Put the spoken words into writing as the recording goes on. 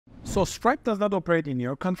So Stripe does not operate in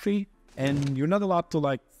your country, and you're not allowed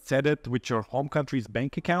to set it with your home country's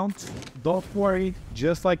bank account. Don't worry,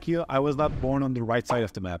 just like you, I was not born on the right side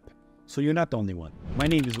of the map. So you're not the only one. My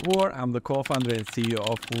name is Ugur. I'm the co-founder and CEO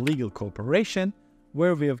of Lygal Cooperation,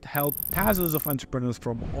 where we have helped thousands of entrepreneurs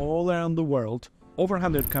from all around the world, over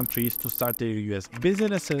 100 countries, to start their US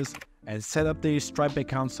businesses and set up their Stripe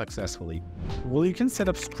account successfully. Well, you can set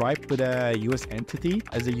up Stripe with a US entity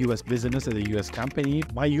as a US business, as a US company.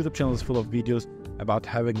 My YouTube channel is full of videos about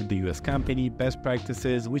having the US company, best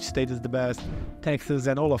practices, which state is the best, taxes,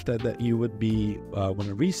 and all of that you would be want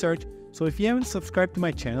to research. So if you haven't subscribed to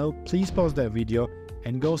my channel, please pause that video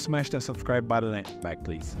and go smash that subscribe button and back,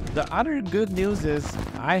 please. The other good news is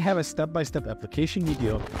I have a step-by-step application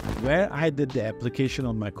video where I did the application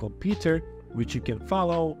on my computer, which you can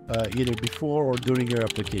follow either before or during your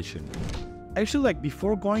application. Actually,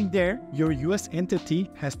 before going there, your US entity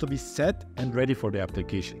has to be set and ready for the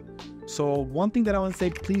application. So one thing that I want to say,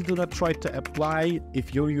 please do not try to apply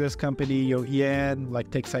if your US company, your EIN,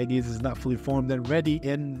 tax IDs is not fully formed and ready,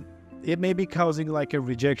 and it may be causing a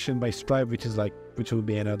rejection by Stripe, which will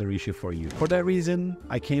be another issue for you. For that reason,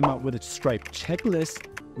 I came up with a Stripe checklist,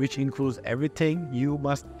 which includes everything you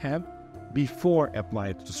must have before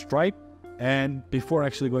applying to Stripe and before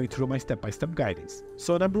actually going through my step-by-step guidance.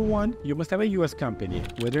 So number one, you must have a US company,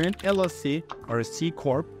 whether an LLC or a C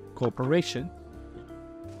Corp corporation.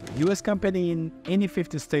 US company in any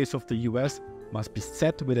 50 states of the US must be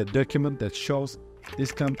set with a document that shows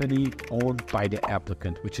this company owned by the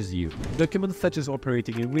applicant, which is you. Documents such as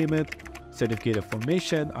operating agreement, certificate of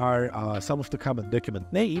formation are some of the common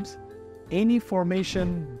document names. Any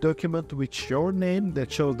formation document with your name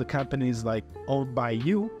that shows the company is owned by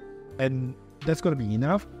you, and that's going to be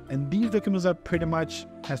enough. And these documents are pretty much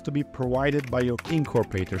has to be provided by your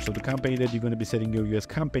incorporator, so the company that you're going to be setting your US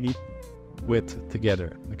company with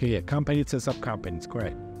together. Okay, yeah, company sets up companies,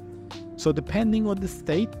 correct. So depending on the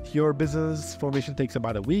state, your business formation takes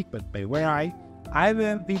about a week, but by where I have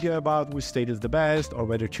a video about which state is the best, or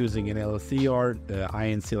whether choosing an LLC or the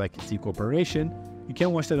INC like a C Corporation. You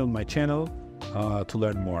can watch that on my channel to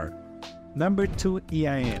learn more. Number two,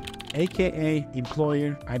 EIN, aka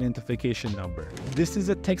Employer Identification Number. This is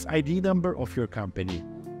a tax ID number of your company.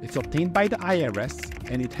 It's obtained by the IRS,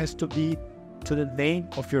 and it has to be to the name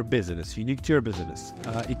of your business, unique to your business.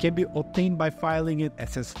 It can be obtained by filing an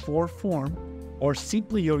SS4 form, or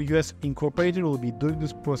simply your US incorporator will be doing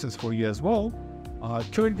this process for you as well.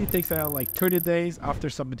 Currently it takes 30 days after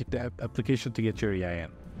submitting the application to get your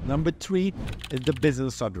EIN. Number three is the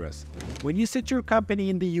business address. When you set your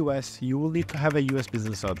company in the US, you will need to have a US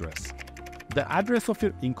business address. The address of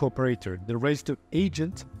your incorporator, the registered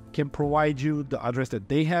agent, can provide you the address that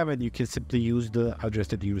they have, and you can simply use the address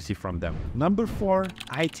that you receive from them. Number four,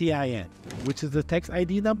 ITIN, which is the tax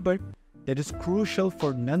ID number that is crucial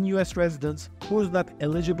for non-US residents who is not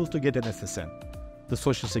eligible to get an SSN, the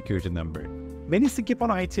social security number. Many skip on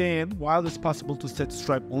ITIN while it's possible to set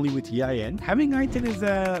Stripe only with EIN. Having ITIN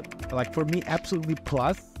is for me, absolutely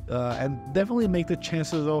plus, and definitely make the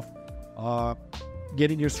chances of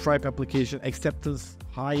getting your Stripe application acceptance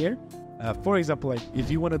higher. For example,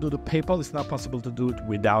 if you want to do the PayPal, it's not possible to do it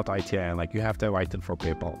without ITIN. You have to have ITIN for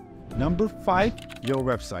PayPal. Number five, your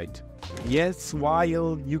website. Yes,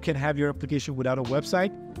 while you can have your application without a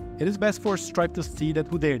website, it is best for Stripe to see that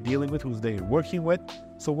who they're dealing with, who they're working with.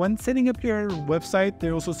 So when setting up your website,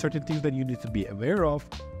 there are also certain things that you need to be aware of,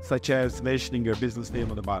 such as mentioning your business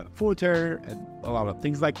name on the bottom footer and a lot of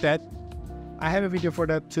things like that. I have a video for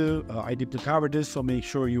that too. I deeply cover this, so make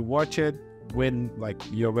sure you watch it when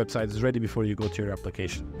your website is ready before you go to your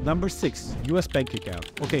application. Number six, US bank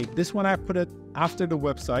account. Okay, this one I put it after the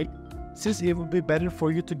website, since it would be better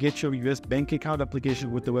for you to get your US bank account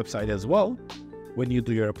application with the website as well. When you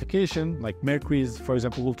do your application, Mercury is, for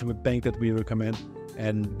example, ultimate bank that we recommend,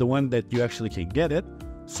 and the one that you actually can get it.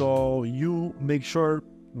 So you make sure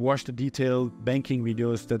watch the detailed banking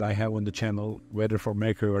videos that I have on the channel, whether for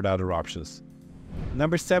Mercury or the other options.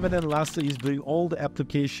 Number seven and lastly is doing all the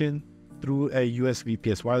application through a US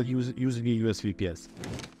VPS while using a US VPS.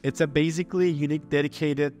 It's a basically unique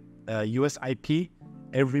dedicated US IP,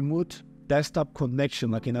 a remote desktop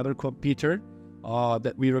connection like another computer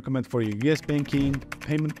that we recommend for your US banking,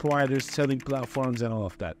 payment providers, selling platforms, and all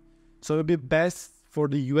of that. So it would be best for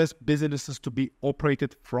the US businesses to be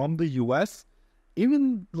operated from the US.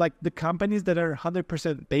 Even the companies that are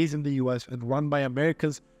 100% based in the US and run by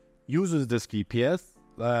Americans uses this VPS.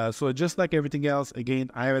 So just like everything else, again,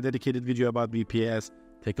 I have a dedicated video about VPS.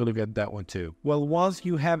 Take a look at that one too. Well, once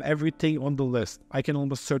you have everything on the list, I can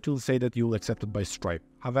almost certainly say that you'll accept it by Stripe.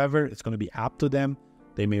 However, it's going to be up to them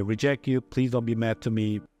They may reject you. Please don't be mad to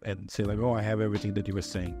me and say like, oh, I have everything that you were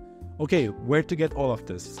saying. Okay, where to get all of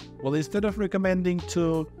this? Well, instead of recommending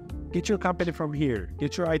to get your company from here,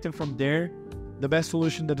 get your ITIN from there, the best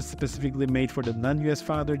solution that is specifically made for the non-US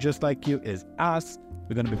founder just like you is us.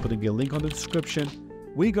 We're going to be putting a link on the description.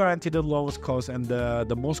 We guarantee the lowest cost and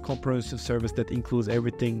the most comprehensive service that includes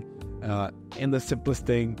everything in the simplest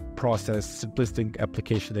process, simplest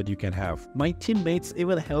application that you can have. My teammates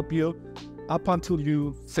even help you up until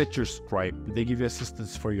you set your Stripe. They give you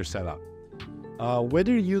assistance for your setup.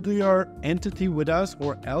 Whether you do your entity with us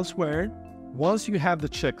or elsewhere, once you have the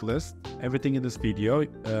checklist, everything in this video,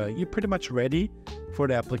 you're pretty much ready for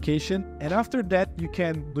the application. And after that, you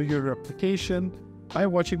can do your application by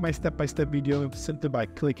watching my step-by-step video simply by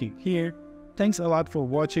clicking here. Thanks a lot for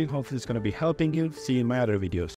watching. Hopefully it's going to be helping you. See you in my other videos.